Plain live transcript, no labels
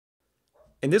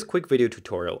In this quick video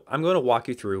tutorial, I'm going to walk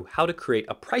you through how to create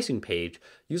a pricing page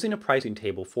using a pricing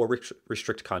table for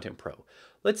Restrict Content Pro.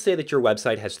 Let's say that your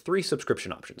website has 3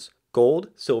 subscription options: Gold,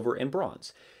 Silver, and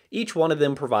Bronze. Each one of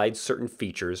them provides certain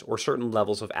features or certain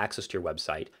levels of access to your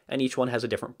website, and each one has a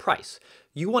different price.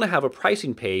 You want to have a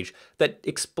pricing page that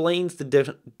explains the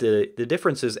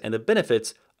differences and the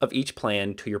benefits of each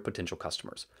plan to your potential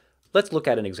customers. Let's look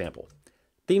at an example.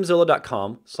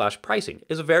 Themezilla.com/pricing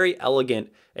is a very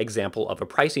elegant example of a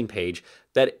pricing page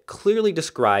that clearly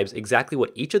describes exactly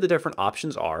what each of the different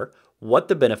options are, what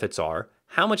the benefits are,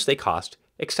 how much they cost,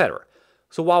 etc.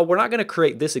 So while we're not going to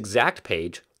create this exact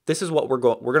page, this is what we're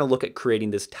going to look at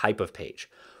creating this type of page.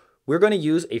 We're going to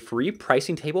use a free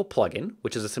pricing table plugin,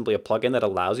 which is simply a plugin that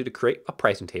allows you to create a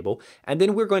pricing table, and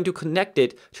then we're going to connect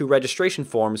it to registration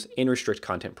forms in Restrict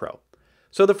Content Pro.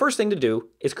 So the first thing to do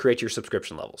is create your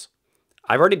subscription levels.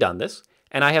 I've already done this,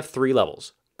 and I have 3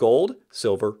 levels: Gold,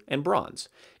 Silver, and Bronze.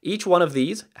 Each one of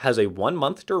these has a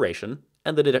 1-month duration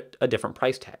and a different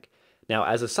price tag. Now,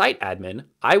 as a site admin,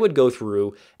 I would go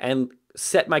through and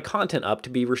set my content up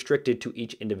to be restricted to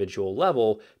each individual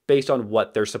level based on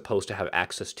what they're supposed to have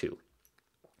access to.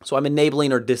 So I'm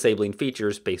enabling or disabling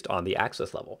features based on the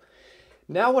access level.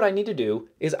 Now what I need to do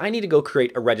is I need to go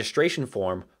create a registration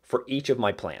form for each of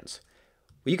my plans.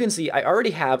 You can see I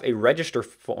already have a register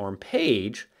form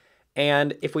page,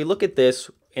 and if we look at this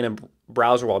in a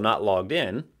browser while not logged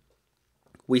in,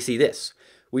 we see this.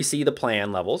 We see the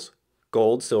plan levels: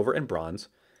 Gold, Silver, and Bronze.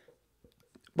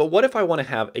 But what if I want to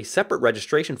have a separate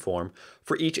registration form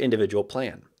for each individual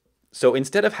plan? So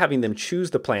instead of having them choose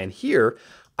the plan here,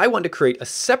 I want to create a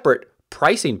separate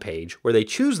pricing page where they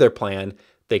choose their plan,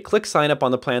 they click sign up on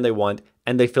the plan they want,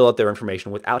 and they fill out their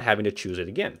information without having to choose it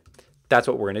again. That's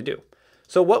what we're going to do.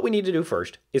 So what we need to do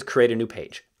first is create a new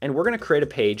page, and we're going to create a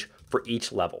page for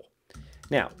each level.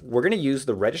 Now, we're going to use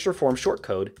the register form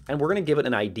shortcode, and we're going to give it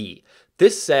an ID.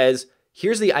 This says,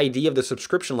 here's the ID of the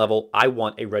subscription level I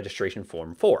want a registration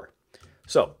form for.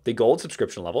 So the Gold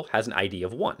subscription level has an ID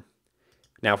of 1.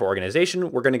 Now for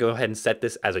organization, we're going to go ahead and set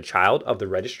this as a child of the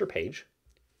register page.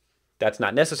 That's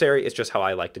not necessary, it's just how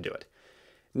I like to do it.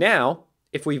 Now,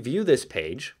 if we view this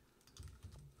page,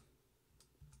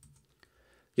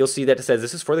 you'll see that it says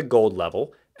this is for the Gold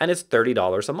level and it's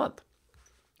 $30 a month.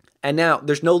 And now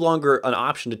there's no longer an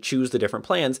option to choose the different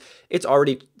plans. It's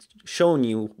already shown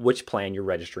you which plan you're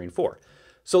registering for.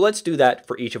 So let's do that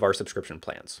for each of our subscription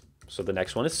plans. So the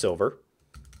next one is Silver,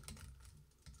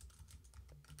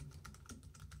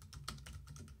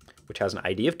 which has an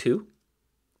ID of 2.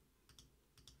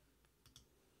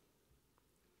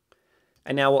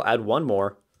 And now we'll add one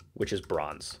more, which is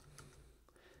Bronze,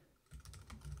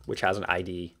 which has an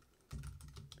ID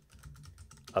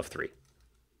of 3.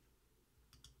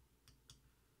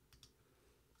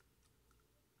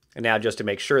 And now just to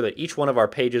make sure that each one of our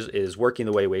pages is working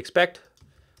the way we expect,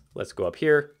 let's go up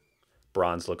here.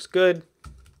 Bronze looks good,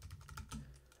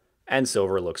 and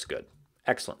Silver looks good.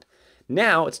 Excellent.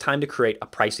 Now it's time to create a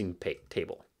pricing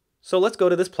table. So let's go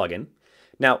to this plugin.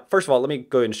 Now, first of all, let me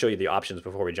go ahead and show you the options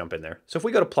before we jump in there. So if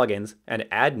we go to plugins and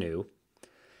add new,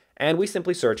 and we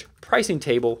simply search pricing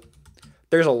table,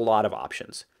 there's a lot of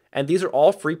options. And these are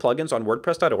all free plugins on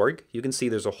WordPress.org. You can see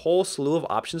there's a whole slew of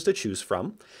options to choose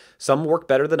from. Some work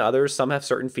better than others. Some have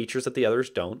certain features that the others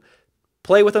don't.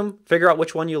 Play with them, figure out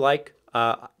which one you like.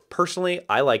 Personally,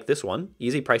 I like this one,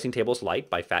 Easy Pricing Tables Lite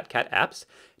by Fat Cat Apps.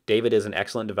 David is an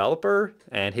excellent developer,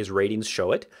 and his ratings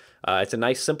show it. It's a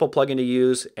nice, simple plugin to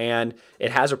use, and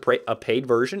it has a paid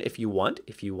version if you want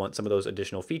some of those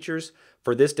additional features.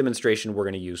 For this demonstration, we're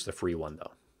going to use the free one,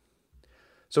 though.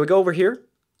 So we go over here,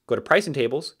 go to Pricing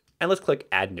Tables, and let's click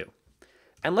Add New.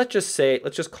 And let's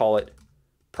just call it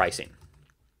Pricing.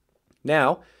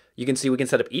 Now, you can see we can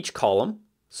set up each column.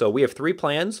 So we have 3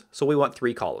 plans, so we want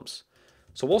 3 columns.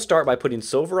 So we'll start by putting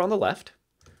Silver on the left,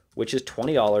 which is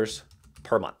 $20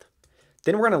 per month.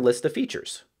 Then we're going to list the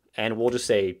features, and we'll just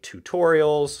say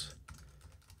tutorials,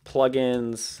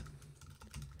 plugins,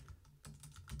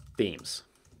 themes.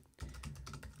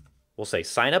 We'll say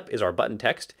sign up is our button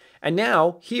text. And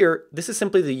now here, this is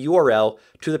simply the URL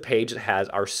to the page that has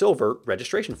our Silver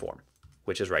registration form,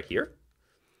 which is right here.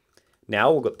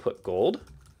 Now we'll put Gold,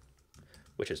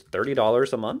 which is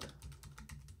 $30 a month,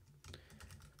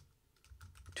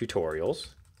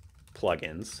 tutorials,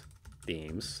 plugins,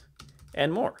 themes,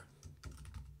 and more.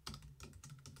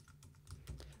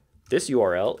 This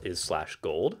URL is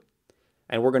 /gold,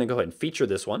 and we're going to go ahead and feature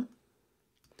this one.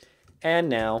 And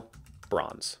now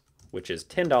Bronze, which is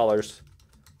 $10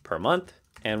 per month,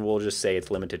 and we'll just say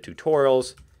it's limited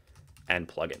tutorials and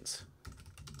plugins.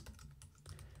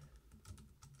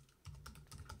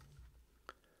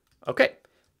 Okay,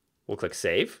 We'll click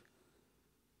Save.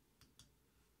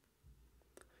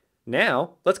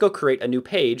 Now, let's go create a new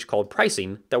page called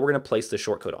Pricing that we're going to place the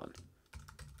shortcode on.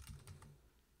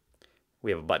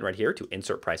 We have a button right here to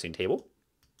Insert Pricing Table,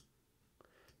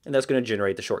 and that's going to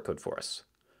generate the shortcode for us.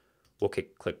 We'll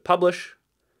click Publish,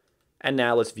 and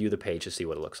now let's view the page to see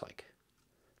what it looks like.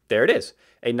 There it is,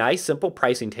 a nice simple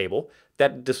pricing table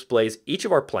that displays each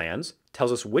of our plans,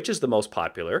 tells us which is the most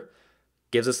popular,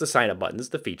 gives us the sign-up buttons,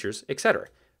 the features, etc.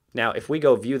 Now, if we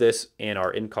go view this in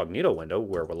our incognito window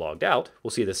where we're logged out,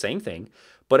 we'll see the same thing.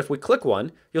 But if we click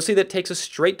one, you'll see that it takes us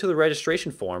straight to the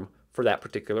registration form for that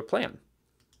particular plan.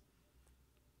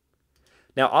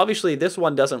 Now, obviously, this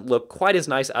one doesn't look quite as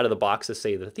nice out of the box as,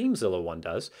 say, the Themezilla one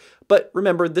does. But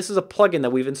remember, this is a plugin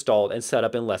that we've installed and set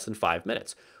up in less than 5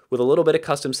 minutes. With a little bit of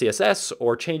custom CSS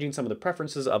or changing some of the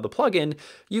preferences of the plugin,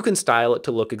 you can style it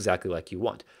to look exactly like you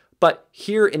want. But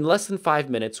here, in less than 5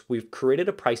 minutes, we've created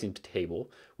a pricing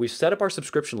table, we've set up our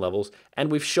subscription levels,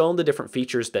 and we've shown the different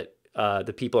features that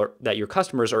that your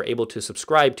customers are able to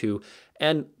subscribe to,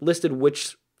 and listed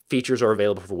which features are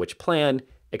available for which plan,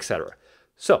 etc.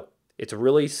 So it's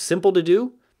really simple to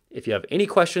do. If you have any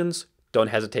questions, don't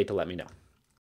hesitate to let me know.